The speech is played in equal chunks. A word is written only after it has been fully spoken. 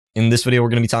In this video, we're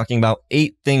going to be talking about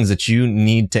 8 things that you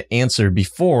need to answer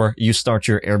before you start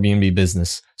your Airbnb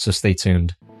business. So stay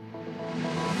tuned.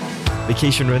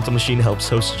 Vacation Rental Machine helps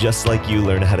hosts just like you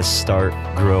learn how to start,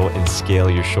 grow, and scale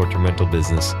your short-term rental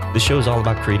business. This show is all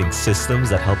about creating systems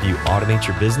that help you automate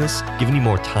your business, giving you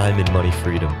more time and money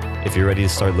freedom. If you're ready to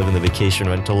start living the vacation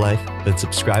rental life, then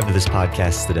subscribe to this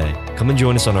podcast today. Come and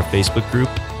join us on our Facebook group,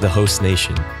 The Host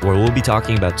Nation, where we'll be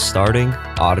talking about starting,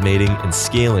 automating, and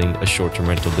scaling a short-term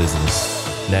rental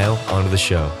business. Now, on to the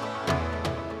show.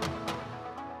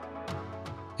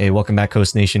 Hey, welcome back,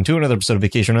 Host Nation, to another episode of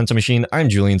Vacation Rental Machine. I'm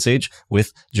Julian Sage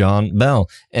with John Bell.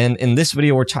 And in this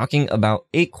video, we're talking about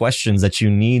 8 questions that you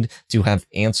need to have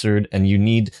answered and you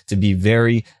need to be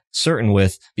very certain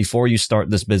with before you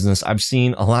start this business. I've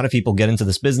seen a lot of people get into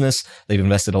this business. They've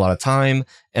invested a lot of time,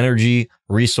 energy,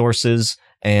 resources,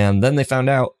 and then they found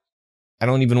out, I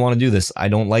don't even want to do this. I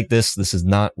don't like this. This is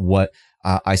not what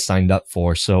I signed up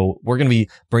for. So we're going to be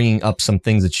bringing up some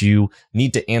things that you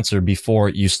need to answer before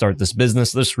you start this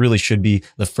business. This really should be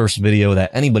the first video that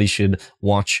anybody should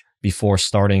watch before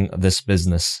starting this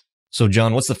business. So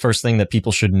John, what's the first thing that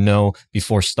people should know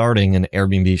before starting an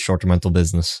Airbnb short-term rental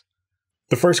business?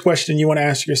 The first question you want to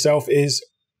ask yourself is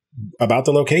about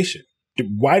the location.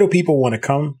 Why do people want to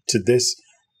come to this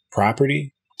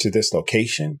property, to this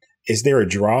location? Is there a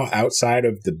draw outside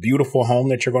of the beautiful home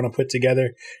that you're going to put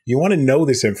together? You want to know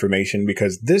this information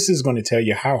because this is going to tell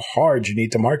you how hard you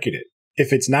need to market it.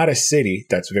 If it's not a city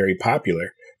that's very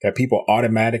popular, that people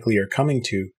automatically are coming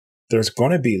to, there's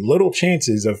going to be little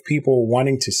chances of people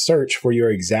wanting to search for your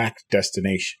exact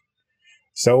destination.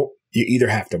 So you either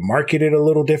have to market it a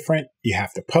little different, you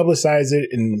have to publicize it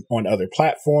on other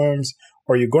platforms,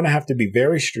 or you're going to have to be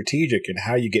very strategic in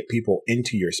how you get people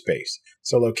into your space.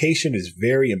 So location is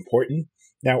very important.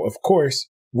 Now, of course,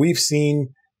 we've seen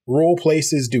rural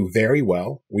places do very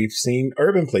well. We've seen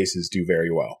urban places do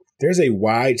very well. There's a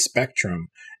wide spectrum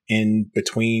in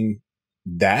between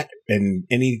that and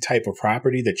any type of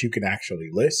property that you can actually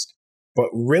list. But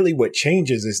really what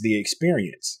changes is the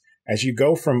experience. As you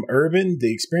go from urban,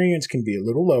 the experience can be a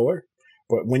little lower.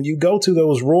 But when you go to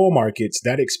those rural markets,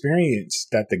 that experience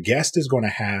that the guest is going to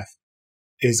have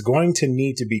is going to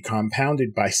need to be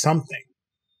compounded by something.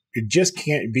 It just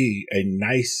can't be a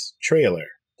nice trailer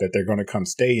that they're going to come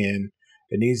stay in.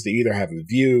 It needs to either have a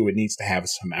view, it needs to have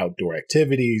some outdoor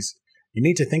activities. You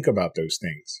need to think about those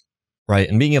things. Right.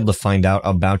 And being able to find out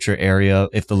about your area,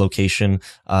 if the location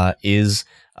is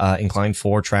inclined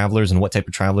for travelers and what type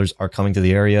of travelers are coming to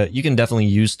the area. You can definitely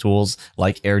use tools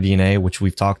like AirDNA, which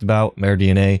we've talked about.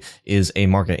 AirDNA is a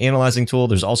market analyzing tool.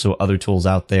 There's also other tools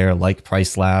out there like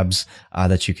Price Labs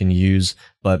that you can use.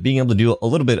 But being able to do a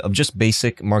little bit of just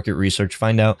basic market research,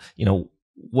 find out,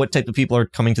 what type of people are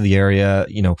coming to the area,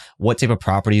 what type of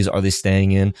properties are they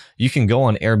staying in. You can go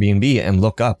on Airbnb and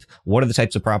look up what are the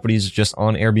types of properties just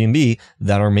on Airbnb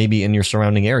that are maybe in your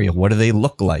surrounding area. What do they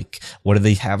look like? What do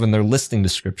they have in their listing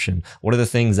description? What are the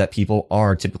things that people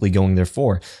are typically going there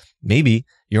for? Maybe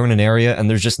you're in an area and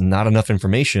there's just not enough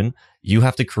information. You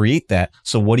have to create that.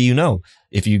 So what do you know?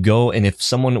 If you go and if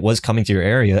someone was coming to your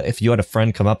area, if you had a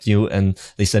friend come up to you and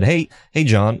they said, Hey,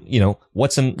 John,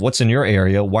 what's in your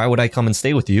area? Why would I come and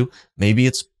stay with you? Maybe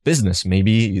it's business.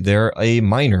 Maybe they're a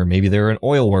miner. Maybe they're an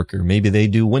oil worker. Maybe they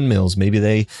do windmills. Maybe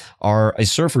they are a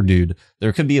surfer dude.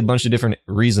 There could be a bunch of different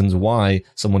reasons why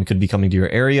someone could be coming to your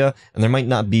area, and there might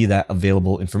not be that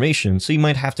available information. So you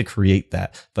might have to create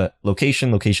that. But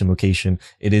location,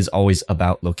 it is always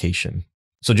about location.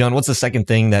 So John, what's the second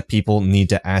thing that people need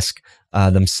to ask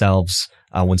themselves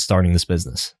when starting this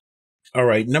business? All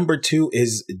right. Number 2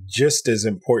 is just as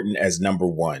important as number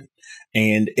 1.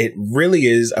 And it really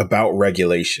is about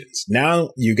regulations. Now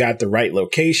you got the right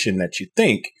location that you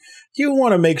think. You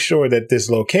want to make sure that this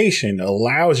location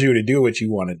allows you to do what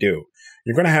you want to do.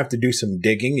 You're going to have to do some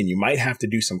digging and you might have to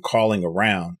do some calling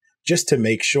around just to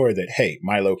make sure that, hey,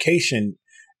 my location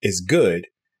is good,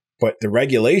 but the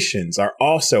regulations are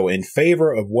also in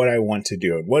favor of what I want to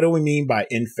do. And what do we mean by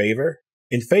in favor?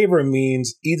 In favor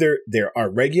means either there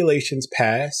are regulations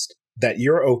passed that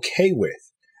you're okay with.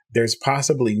 There's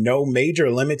possibly no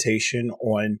major limitation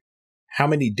on how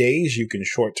many days you can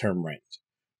short-term rent,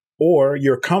 or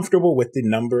you're comfortable with the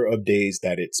number of days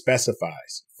that it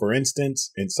specifies. For instance,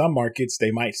 in some markets,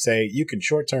 they might say you can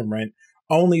short-term rent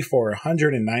only for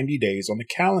 190 days on the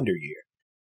calendar year.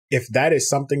 If that is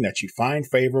something that you find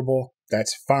favorable,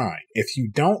 that's fine. If you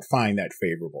don't find that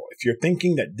favorable, if you're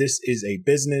thinking that this is a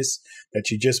business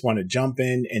that you just want to jump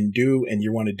in and do, and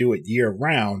you want to do it year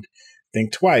round,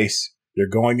 think twice. You're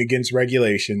going against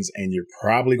regulations and you're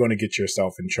probably going to get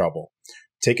yourself in trouble.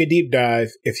 Take a deep dive.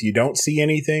 If you don't see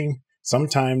anything,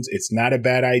 sometimes it's not a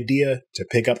bad idea to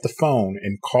pick up the phone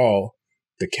and call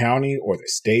the county or the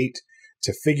state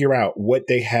to figure out what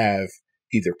they have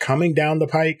either coming down the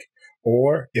pike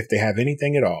or if they have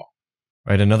anything at all.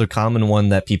 Right. Another common one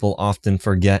that people often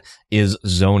forget is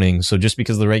zoning. So just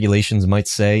because the regulations might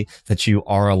say that you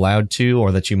are allowed to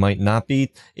or that you might not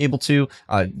be able to,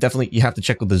 definitely you have to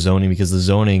check with the zoning, because the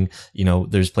zoning,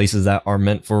 there's places that are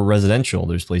meant for residential.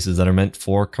 There's places that are meant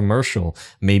for commercial.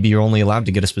 Maybe you're only allowed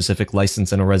to get a specific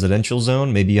license in a residential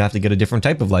zone. Maybe you have to get a different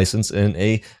type of license in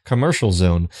a commercial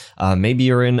zone. Maybe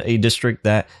you're in a district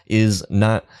that is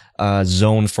not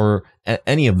zoned for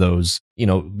any of those.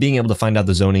 Being able to find out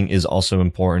the zoning is also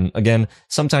important. Again,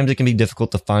 sometimes it can be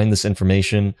difficult to find this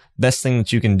information. Best thing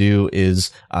that you can do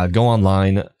is go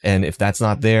online, and if that's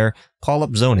not there, call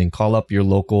up zoning, call up your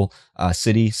local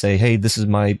city, say, hey, this is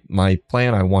my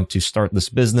plan. I want to start this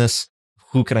business.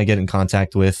 Who can I get in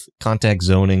contact with? Contact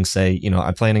zoning, say,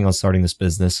 I'm planning on starting this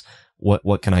business.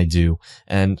 What can I do?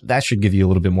 And that should give you a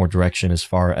little bit more direction as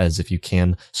far as if you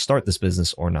can start this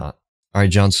business or not. All right,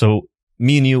 John. So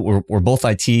me and you, we're both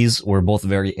ITs. We're both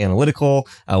very analytical.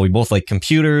 We both like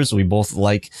computers. We both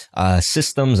like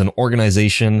systems and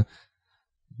organization.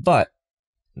 But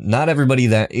not everybody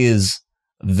that is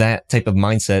that type of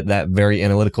mindset, that very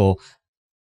analytical,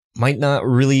 might not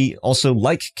really also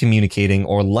like communicating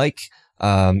or like,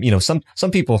 some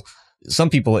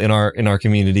people in our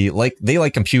community, they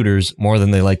like computers more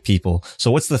than they like people. So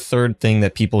what's the third thing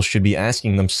that people should be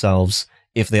asking themselves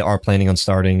if they are planning on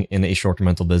starting in a short-term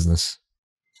rental business?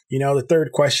 The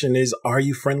third question is, are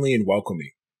you friendly and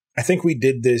welcoming? I think we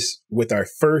did this with our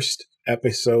first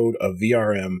episode of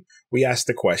VRM. We asked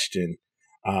the question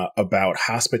about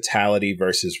hospitality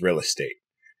versus real estate.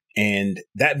 And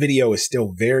that video is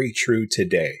still very true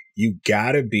today. You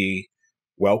gotta be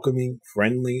welcoming,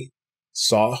 friendly,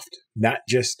 soft, not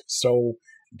just so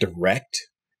direct.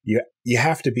 You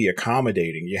have to be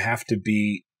accommodating. You have to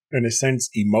be, in a sense,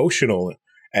 emotional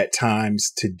at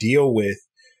times to deal with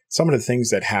some of the things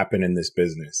that happen in this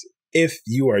business. If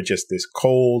you are just this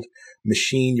cold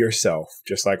machine yourself,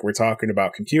 just like we're talking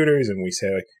about computers and we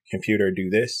say, computer, do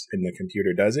this, and the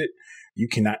computer does it, you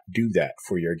cannot do that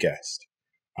for your guest.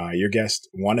 Your guests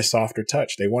want a softer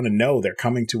touch. They want to know they're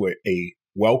coming to a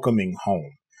welcoming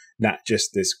home, not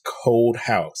just this cold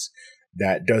house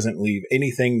that doesn't leave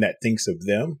anything that thinks of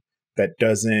them, that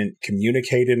doesn't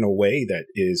communicate in a way that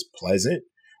is pleasant,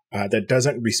 that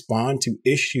doesn't respond to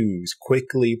issues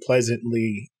quickly,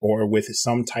 pleasantly, or with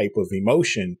some type of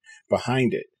emotion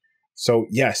behind it. So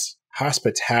yes,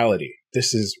 hospitality.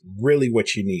 This is really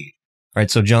what you need. All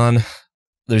right. So John,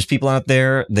 there's people out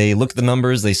there, they look at the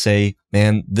numbers, they say,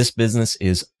 man, this business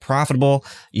is profitable.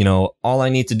 All I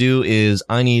need to do is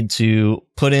I need to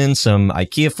put in some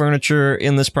IKEA furniture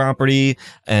in this property,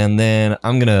 and then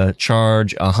I'm going to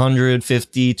charge $150,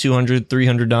 $200,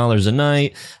 $300 a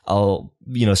night. I'll,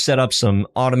 set up some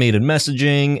automated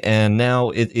messaging, and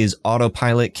now it is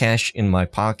autopilot, cash in my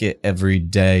pocket every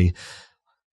day.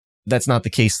 That's not the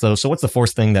case though. So what's the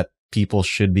fourth thing that people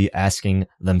should be asking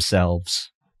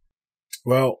themselves?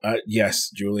 Well, yes,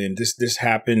 Julian, this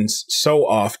happens so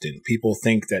often. People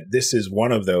think that this is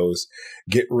one of those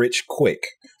get rich quick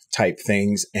type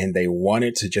things, and they want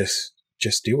it to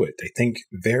just do it. They think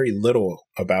very little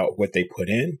about what they put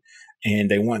in, and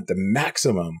they want the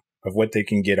maximum of what they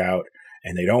can get out,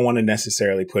 and they don't want to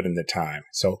necessarily put in the time.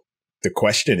 So the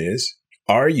question is,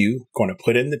 are you going to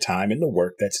put in the time and the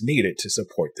work that's needed to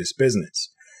support this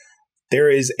business? There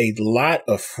is a lot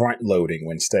of front loading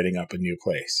when setting up a new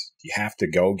place. You have to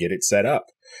go get it set up.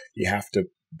 You have to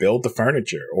build the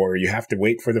furniture, or you have to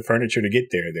wait for the furniture to get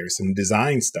there. There's some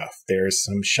design stuff. There's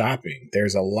some shopping.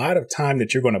 There's a lot of time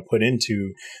that you're going to put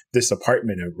into this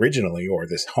apartment originally, or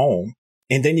this home.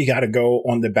 And then you got to go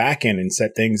on the back end and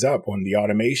set things up on the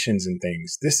automations and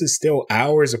things. This is still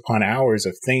hours upon hours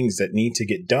of things that need to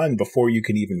get done before you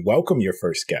can even welcome your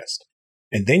first guest.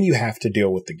 And then you have to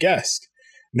deal with the guest.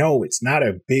 No, it's not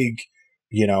a big,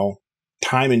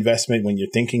 time investment when you're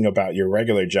thinking about your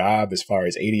regular job as far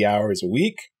as 80 hours a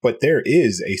week, but there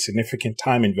is a significant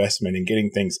time investment in getting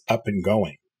things up and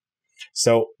going.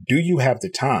 So do you have the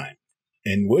time,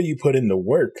 and will you put in the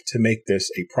work to make this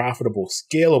a profitable,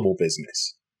 scalable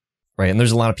business? Right. And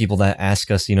there's a lot of people that ask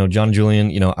us, John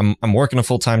Julian, I'm working a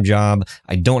full-time job.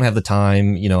 I don't have the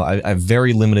time. I have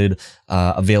very limited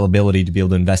availability to be able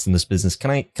to invest in this business.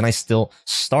 Can I still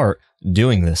start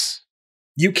doing this?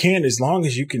 You can, as long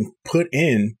as you can put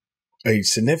in a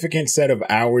significant set of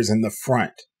hours in the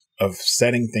front of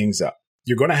setting things up.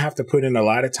 You're going to have to put in a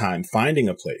lot of time finding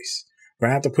a place. You're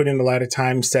going to have to put in a lot of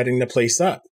time setting the place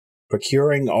up,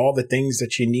 procuring all the things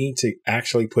that you need to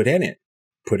actually put in it.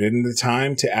 put in the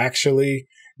time to actually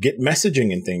get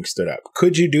messaging and things stood up.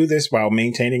 Could you do this while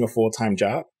maintaining a full-time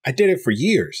job? I did it for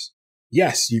years.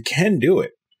 Yes, you can do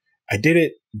it. I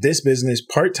did this business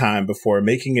part-time before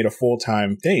making it a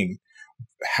full-time thing.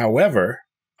 However,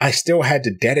 I still had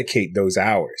to dedicate those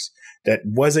hours. That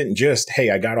wasn't just, hey,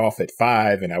 I got off at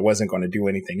 5 and I wasn't going to do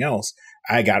anything else.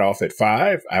 I got off at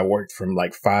 5. I worked from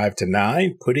like 5 to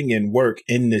 9, putting in work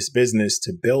in this business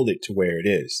to build it to where it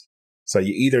is. So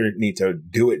you either need to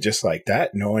do it just like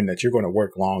that, knowing that you're going to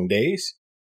work long days,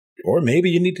 or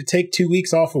maybe you need to take 2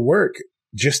 weeks off of work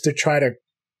just to try to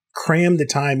cram the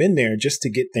time in there just to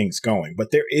get things going.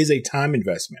 But there is a time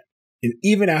investment. And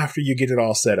even after you get it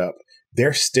all set up,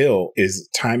 there still is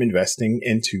time investing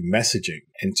into messaging,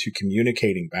 into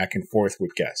communicating back and forth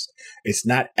with guests. It's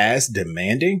not as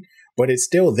demanding, but it's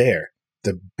still there.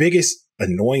 The biggest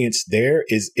annoyance there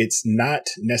is it's not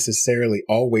necessarily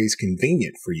always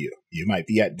convenient for you. You might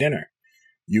be at dinner.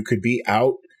 You could be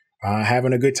out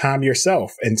having a good time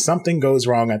yourself, and something goes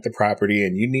wrong at the property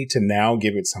and you need to now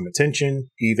give it some attention,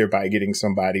 either by getting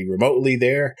somebody remotely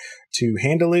there to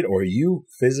handle it or you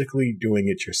physically doing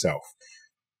it yourself.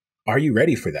 Are you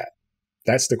ready for that?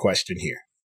 That's the question here.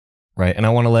 Right. And I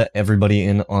want to let everybody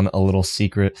in on a little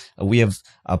secret. We have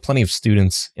plenty of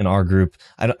students in our group.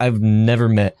 I've never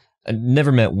met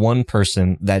one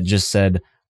person that just said,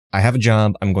 I have a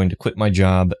job, I'm going to quit my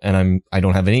job, and I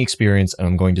don't have any experience, and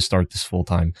I'm going to start this full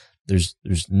time. There's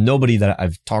nobody that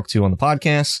I've talked to on the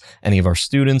podcast, any of our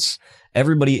students.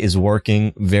 Everybody is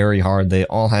working very hard. They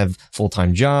all have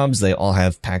full-time jobs. They all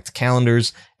have packed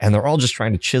calendars, and they're all just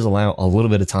trying to chisel out a little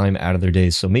bit of time out of their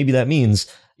days. So maybe that means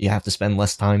you have to spend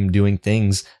less time doing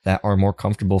things that are more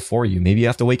comfortable for you. Maybe you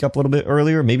have to wake up a little bit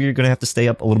earlier. Maybe you're going to have to stay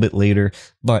up a little bit later,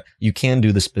 but you can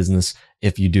do this business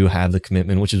if you do have the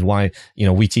commitment, which is why,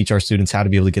 we teach our students how to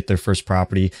be able to get their first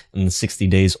property in 60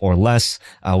 days or less.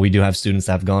 We do have students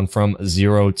that have gone from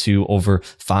 0 to over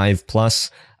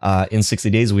 5+ in 60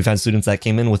 days. We've had students that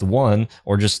came in with 1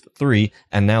 or just 3,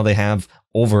 and now they have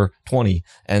over 20.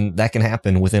 And that can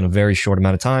happen within a very short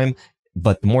amount of time.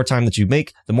 But the more time that you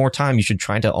make, the more time you should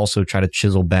try to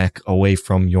chisel back away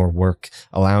from your work,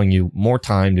 allowing you more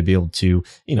time to be able to,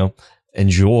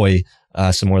 enjoy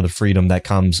some more of the freedom that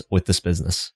comes with this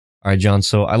business. All right, John.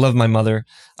 So I love my mother.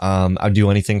 I'd do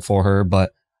anything for her,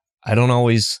 but I don't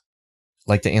always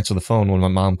like to answer the phone when my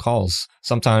mom calls.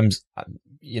 Sometimes,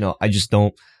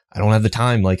 I don't have the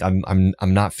time. Like I'm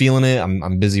not feeling it.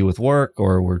 I'm busy with work,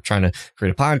 or we're trying to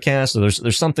create a podcast, or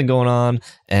there's something going on.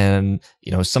 And,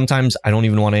 sometimes I don't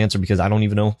even want to answer because I don't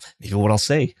even know maybe what I'll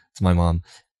say to my mom.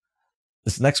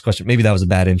 This next question, maybe that was a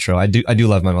bad intro. I do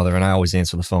love my mother and I always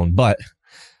answer the phone, but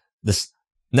this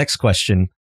next question,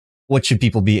 what should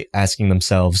people be asking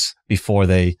themselves before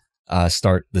they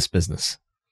start this business?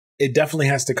 It definitely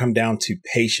has to come down to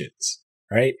patience,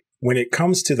 right? When it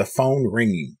comes to the phone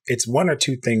ringing, it's one or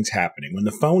two things happening. When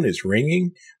the phone is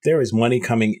ringing, there is money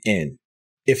coming in.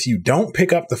 If you don't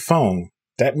pick up the phone,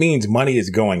 that means money is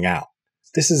going out.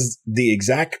 This is the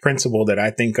exact principle that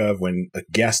I think of when a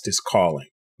guest is calling.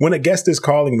 When a guest is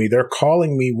calling me, they're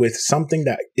calling me with something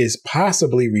that is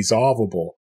possibly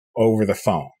resolvable over the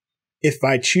phone. If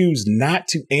I choose not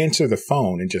to answer the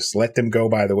phone and just let them go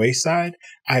by the wayside,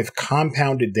 I've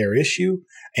compounded their issue.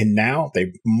 And now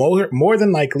they more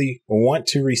than likely want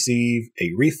to receive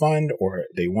a refund, or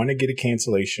they want to get a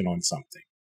cancellation on something.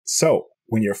 So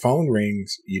when your phone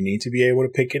rings, you need to be able to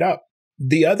pick it up.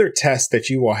 The other test that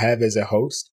you will have as a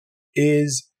host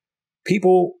is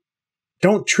people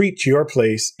don't treat your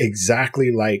place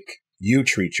exactly like you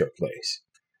treat your place.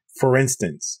 For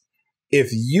instance, if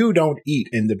you don't eat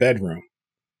in the bedroom,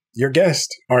 your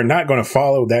guests are not going to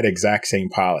follow that exact same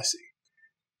policy.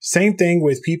 Same thing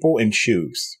with people in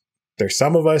shoes. There's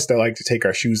some of us that like to take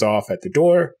our shoes off at the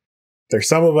door. There's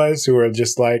some of us who are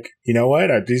just like, you know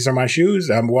what? These are my shoes.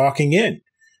 I'm walking in.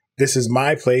 This is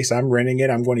my place. I'm renting it.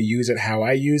 I'm going to use it how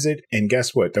I use it. And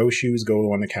guess what? Those shoes go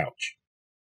on the couch.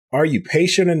 Are you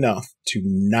patient enough to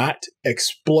not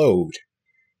explode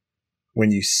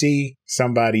when you see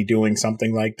somebody doing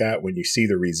something like that, when you see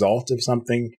the result of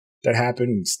something that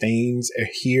happened, stains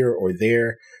here or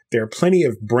there? There are plenty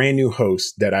of brand new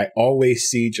hosts that I always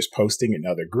see just posting in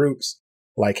other groups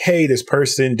like, hey, this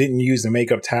person didn't use the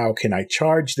makeup towel. Can I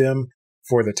charge them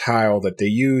for the tile that they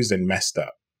used and messed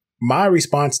up? My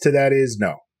response to that is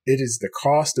no. It is the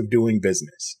cost of doing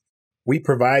business. We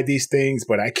provide these things,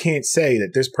 but I can't say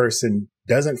that this person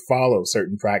doesn't follow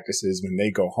certain practices when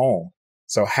they go home.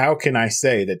 So how can I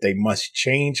say that they must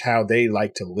change how they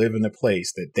like to live in the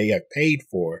place that they have paid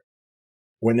for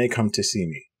when they come to see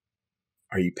me?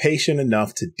 Are you patient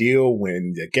enough to deal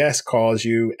when the guest calls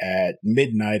you at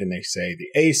midnight and they say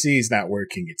the AC is not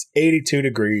working, it's 82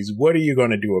 degrees, what are you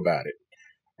going to do about it?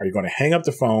 Are you going to hang up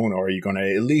the phone, or are you going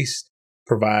to at least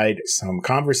provide some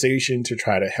conversation to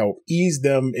try to help ease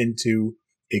them into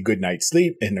a good night's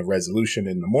sleep and a resolution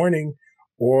in the morning,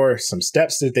 or some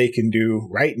steps that they can do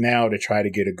right now to try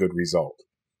to get a good result?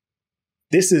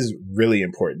 This is really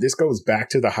important. This goes back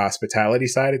to the hospitality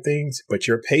side of things, but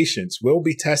your patience will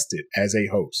be tested as a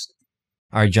host.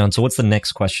 All right, John. So what's the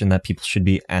next question that people should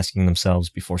be asking themselves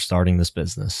before starting this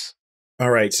business?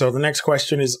 All right. So the next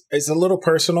question is a little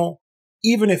personal.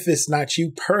 Even if it's not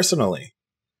you personally,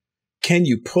 can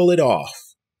you pull it off?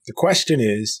 The question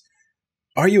is,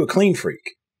 are you a clean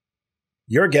freak?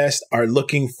 Your guests are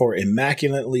looking for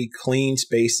immaculately clean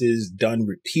spaces done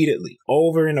repeatedly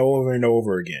over and over and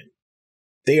over again.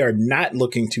 They are not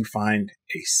looking to find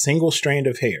a single strand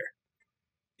of hair.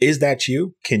 Is that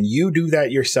you? Can you do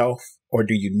that yourself, or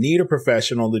do you need a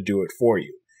professional to do it for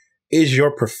you? Is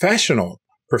your professional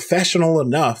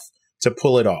enough to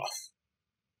pull it off?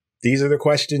 These are the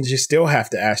questions you still have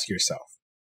to ask yourself.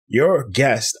 Your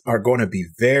guests are going to be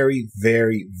very,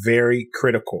 very, very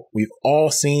critical. We've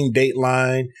all seen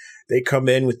Dateline. They come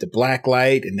in with the black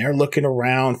light and they're looking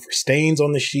around for stains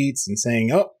on the sheets and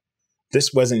saying, oh,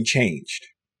 this wasn't changed.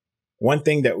 One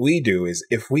thing that we do is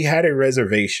if we had a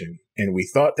reservation and we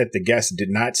thought that the guest did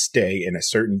not stay in a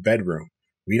certain bedroom,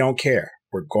 we don't care.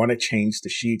 We're going to change the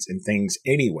sheets and things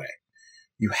anyway.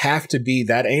 You have to be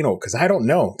that anal, because I don't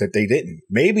know that they didn't.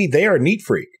 Maybe they are a neat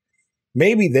freak.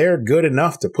 Maybe they're good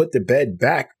enough to put the bed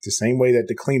back the same way that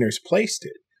the cleaners placed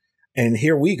it. And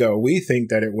here we go. We think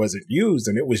that it wasn't used,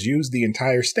 and it was used the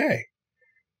entire stay.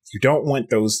 You don't want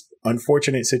those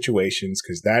unfortunate situations,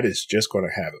 because that is just going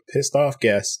to have a pissed off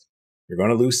guest. You're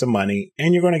going to lose some money,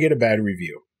 and you're going to get a bad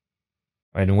review.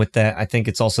 Right. And with that, I think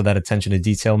it's also that attention to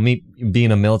detail. Me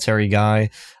being a military guy,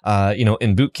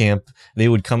 in boot camp, they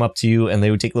would come up to you and they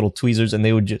would take little tweezers and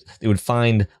they would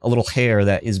find a little hair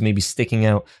that is maybe sticking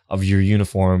out of your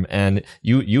uniform, and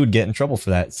you would get in trouble for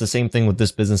that. It's the same thing with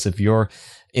this business. If you're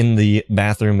in the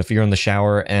bathroom, if you're in the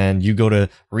shower and you go to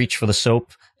reach for the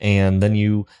soap and then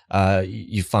you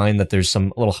find that there's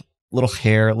some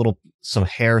some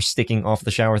hair sticking off the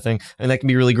shower thing, and that can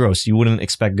be really gross. You wouldn't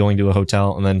expect going to a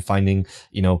hotel and then finding,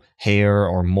 hair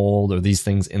or mold or these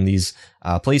things in these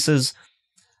places.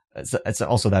 It's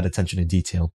also that attention to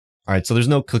detail. All right. So there's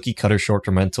no cookie cutter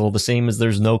short-term rental, the same as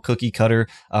there's no cookie cutter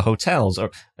hotels. Or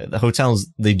the hotels,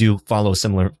 they do follow a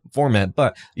similar format,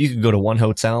 but you could go to one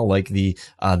hotel like the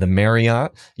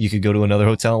Marriott. You could go to another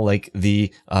hotel like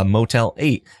the Motel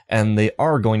 8, and they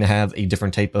are going to have a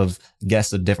different type of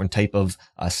guest, a different type of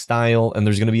style, and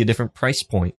there's going to be a different price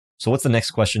point. So what's the next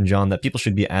question, John, that people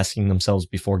should be asking themselves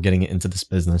before getting into this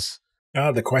business?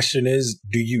 The question is,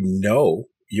 do you know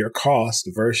your cost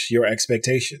versus your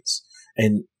expectations?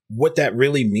 And what that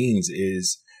really means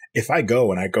is, if I go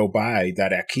and I go buy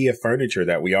that IKEA furniture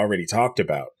that we already talked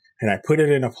about, and I put it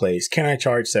in a place, can I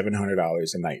charge $700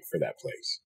 a night for that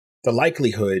place? The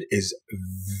likelihood is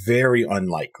very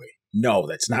unlikely. No,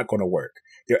 that's not going to work.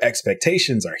 Your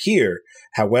expectations are here.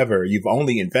 However, you've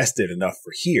only invested enough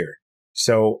for here.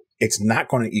 So it's not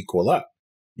going to equal up.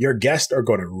 Your guests are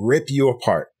going to rip you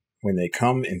apart when they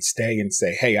come and stay and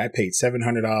say, hey, I paid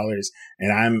 $700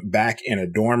 and I'm back in a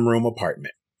dorm room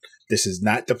apartment. This is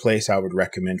not the place I would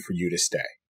recommend for you to stay.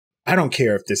 I don't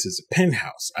care if this is a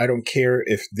penthouse. I don't care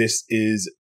if this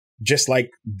is just like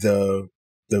the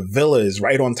villa is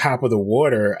right on top of the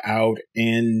water out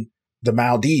in the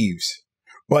Maldives.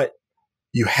 But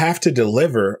you have to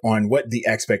deliver on what the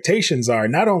expectations are,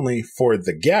 not only for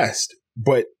the guest,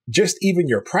 but just even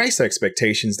your price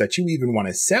expectations that you even want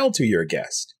to sell to your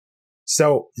guest.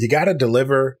 So you got to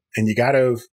deliver, and you got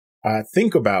to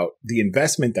think about the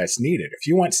investment that's needed. If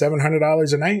you want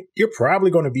 $700 a night, you're probably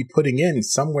going to be putting in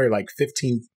somewhere like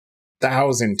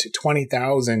 $15,000 to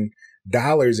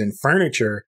 $20,000 in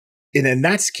furniture. And then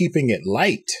that's keeping it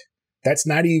light. That's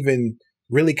not even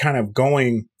really kind of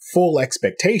going full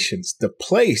expectations. The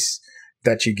place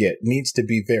that you get needs to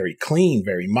be very clean,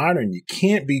 very modern. You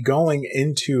can't be going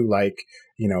into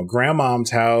grandmom's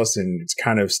house and it's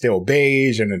kind of still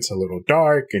beige and it's a little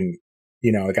dark and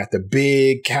it got the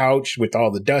big couch with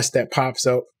all the dust that pops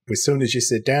up as soon as you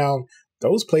sit down.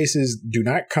 Those places do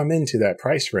not come into that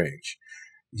price range.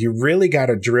 You really got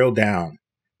to drill down.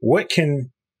 What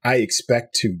can I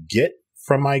expect to get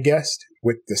from my guest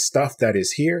with the stuff that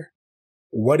is here?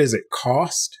 What does it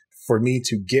cost for me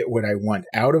to get what I want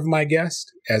out of my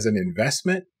guest as an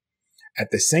investment? At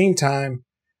the same time,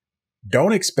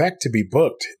 don't expect to be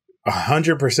booked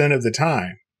 100% of the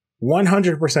time.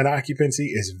 100%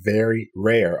 occupancy is very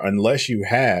rare unless you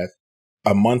have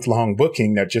a month-long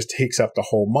booking that just takes up the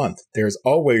whole month. There's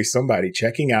always somebody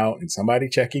checking out and somebody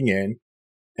checking in,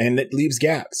 and it leaves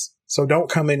gaps. So don't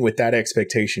come in with that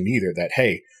expectation either that,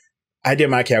 hey, I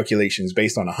did my calculations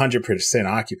based on 100%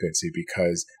 occupancy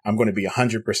because I'm going to be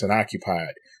 100%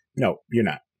 occupied. No, you're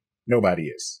not. Nobody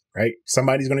is, right?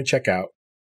 Somebody's going to check out.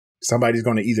 Somebody's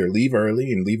going to either leave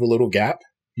early and leave a little gap.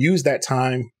 Use that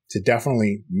time to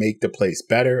definitely make the place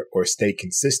better or stay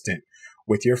consistent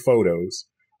with your photos,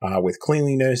 with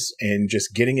cleanliness and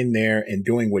just getting in there and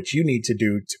doing what you need to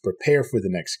do to prepare for the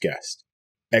next guest.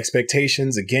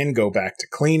 Expectations, again, go back to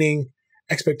cleaning.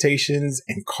 Expectations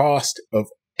and cost of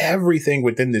everything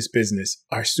within this business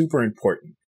are super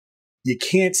important. You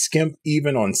can't skimp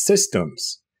even on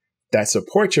systems that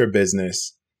support your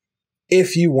business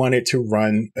if you want it to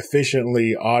run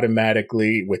efficiently,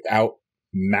 automatically, without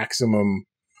maximum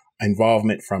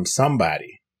involvement from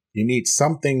somebody. You need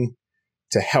something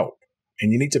to help,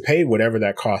 and you need to pay whatever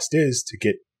that cost is to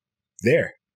get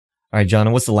there. All right, John,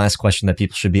 and what's the last question that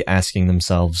people should be asking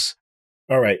themselves?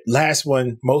 All right, last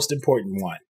one, most important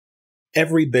one.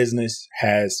 Every business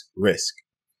has risk.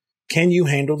 Can you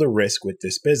handle the risk with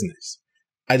this business?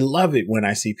 I love it when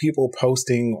I see people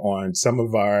posting on some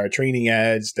of our training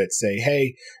ads that say,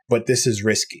 hey, but this is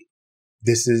risky.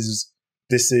 This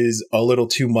is a little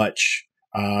too much.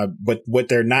 But what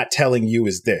they're not telling you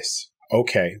is this.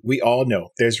 Okay, we all know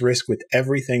there's risk with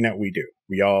everything that we do.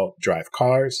 We all drive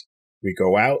cars. We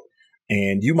go out,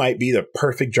 and you might be the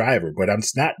perfect driver, but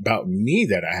it's not about me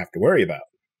that I have to worry about.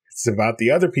 It's about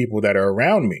the other people that are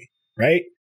around me, right?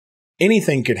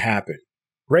 Anything could happen.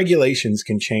 Regulations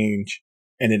can change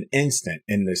in an instant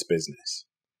in this business.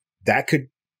 That could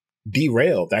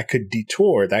derail, that could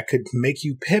detour, that could make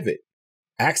you pivot.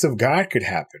 Acts of God could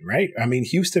happen, right? I mean,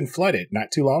 Houston flooded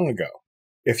not too long ago.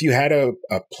 If you had a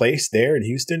place there in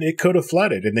Houston, it could have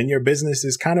flooded, and then your business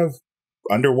is kind of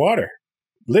underwater,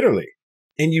 literally.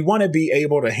 And you want to be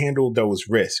able to handle those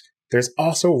risks. There's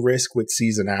also risk with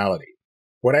seasonality.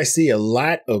 What I see a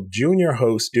lot of junior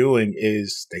hosts doing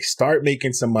is they start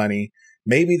making some money.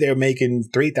 Maybe they're making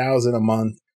 $3,000 a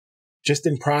month just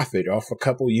in profit off a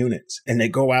couple units. And they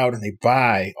go out and they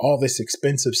buy all this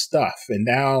expensive stuff. And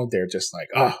now they're just like,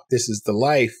 oh, this is the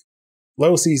life.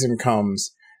 Low season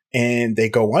comes and they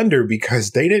go under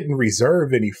because they didn't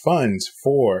reserve any funds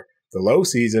for the low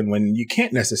season when you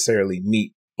can't necessarily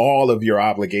meet all of your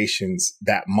obligations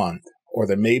that month. Or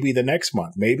maybe the next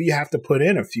month. Maybe you have to put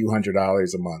in a few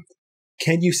 $100s a month.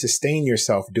 Can you sustain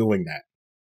yourself doing that?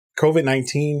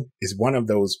 COVID-19 is one of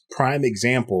those prime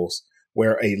examples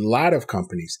where a lot of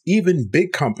companies, even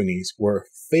big companies, were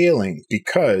failing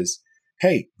because,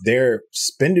 hey, their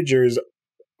expenditures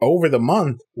over the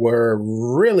month were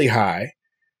really high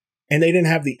and they didn't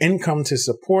have the income to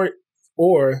support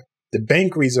or the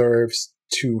bank reserves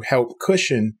to help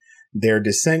cushion their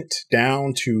descent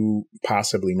down to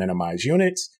possibly minimize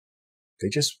units. They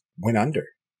just went under.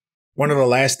 One of the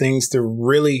last things to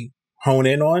really hone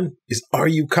in on is, are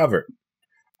you covered?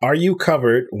 Are you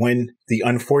covered when the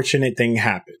unfortunate thing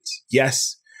happens?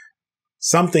 Yes,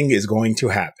 something is going to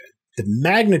happen. The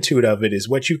magnitude of it is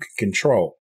what you can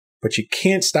control, but you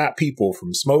can't stop people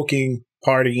from smoking,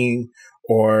 partying,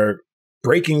 or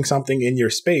breaking something in your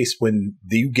space when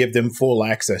you give them full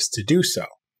access to do so.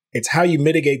 It's how you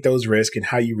mitigate those risks and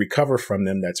how you recover from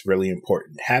them that's really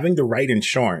important. Having the right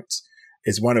insurance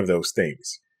is one of those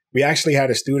things. We actually had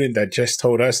a student that just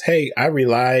told us, hey, I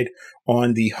relied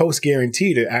on the host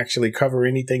guarantee to actually cover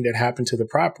anything that happened to the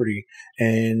property,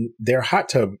 and their hot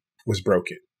tub was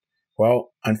broken.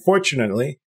 Well,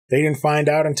 unfortunately, they didn't find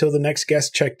out until the next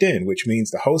guest checked in, which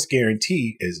means the host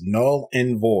guarantee is null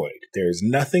and void. There's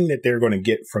nothing that they're going to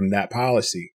get from that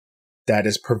policy that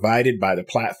is provided by the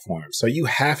platform. So you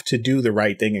have to do the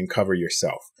right thing and cover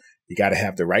yourself. You got to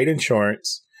have the right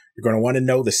insurance. You're going to want to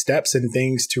know the steps and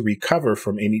things to recover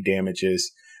from any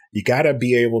damages. You got to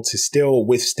be able to still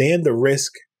withstand the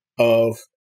risk of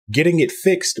getting it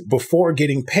fixed before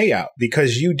getting payout,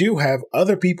 because you do have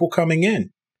other people coming in.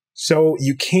 So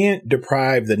you can't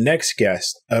deprive the next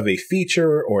guest of a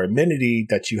feature or amenity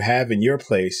that you have in your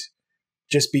place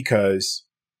just because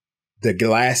the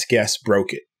last guest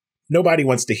broke it. Nobody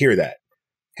wants to hear that.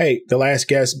 Hey, the last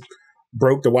guest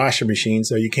broke the washing machine,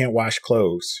 so you can't wash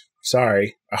clothes.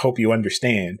 Sorry, I hope you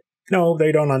understand. No,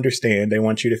 they don't understand. They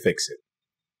want you to fix it.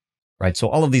 Right. So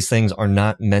all of these things are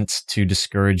not meant to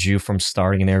discourage you from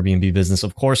starting an Airbnb business.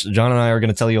 Of course, John and I are going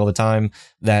to tell you all the time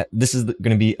that this is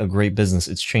going to be a great business.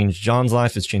 It's changed John's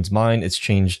life. It's changed mine. It's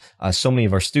changed so many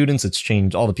of our students. It's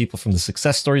changed all the people from the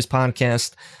Success Stories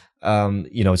podcast.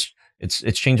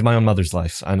 it's changed my own mother's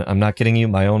life. I'm not kidding you.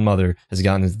 My own mother has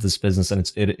gotten into this business,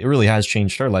 and it really has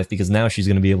changed her life, because now she's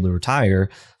going to be able to retire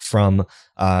from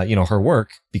her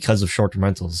work because of short-term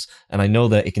rentals. And I know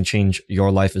that it can change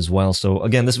your life as well. So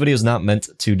again, this video is not meant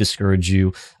to discourage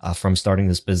you from starting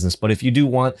this business, but if you do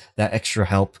want that extra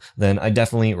help, then I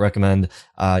definitely recommend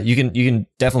you can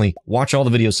definitely watch all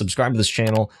the videos, subscribe to this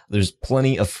channel. There's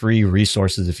plenty of free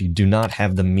resources if you do not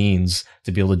have the means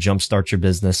to be able to jumpstart your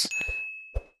business.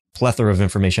 Plethora of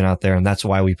information out there, and that's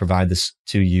why we provide this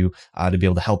to you to be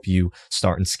able to help you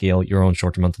start and scale your own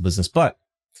short-term rental business. But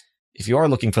if you are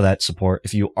looking for that support,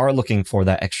 if you are looking for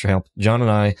that extra help, John and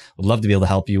I would love to be able to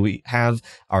help you. We have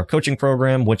our coaching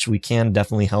program, which we can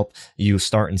definitely help you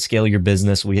start and scale your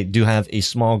business. We do have a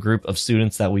small group of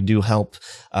students that we do help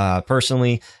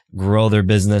personally grow their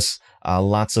business.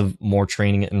 Lots of more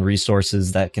training and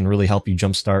resources that can really help you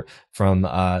jumpstart from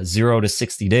 0 to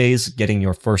 60 days, getting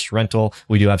your first rental.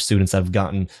 We do have students that have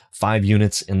gotten 5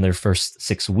 units in their first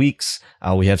 6 weeks.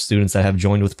 We have students that have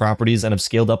joined with properties and have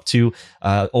scaled up to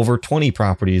over 20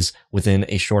 properties within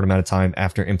a short amount of time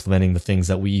after implementing the things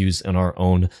that we use in our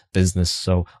own business.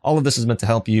 So all of this is meant to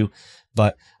help you,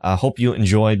 but hope you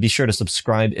enjoy. Be sure to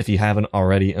subscribe if you haven't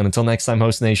already. And until next time,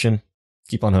 Host Nation,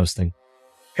 keep on hosting.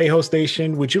 Hey, Host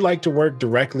Nation, would you like to work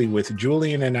directly with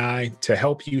Julian and I to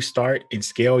help you start and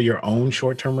scale your own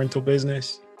short-term rental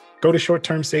business? Go to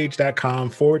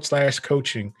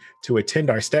shorttermsage.com/coaching to attend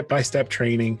our step-by-step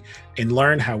training and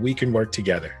learn how we can work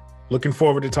together. Looking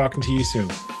forward to talking to you soon.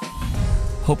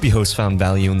 Hope you hosts found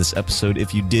value in this episode.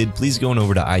 If you did, please go on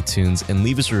over to iTunes and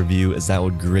leave us a review, as that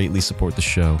would greatly support the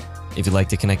show. If you'd like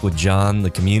to connect with John,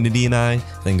 the community, and I,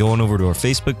 then go on over to our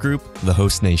Facebook group, The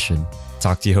Host Nation.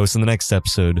 Talk to you, host, in the next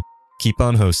episode. Keep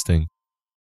on hosting.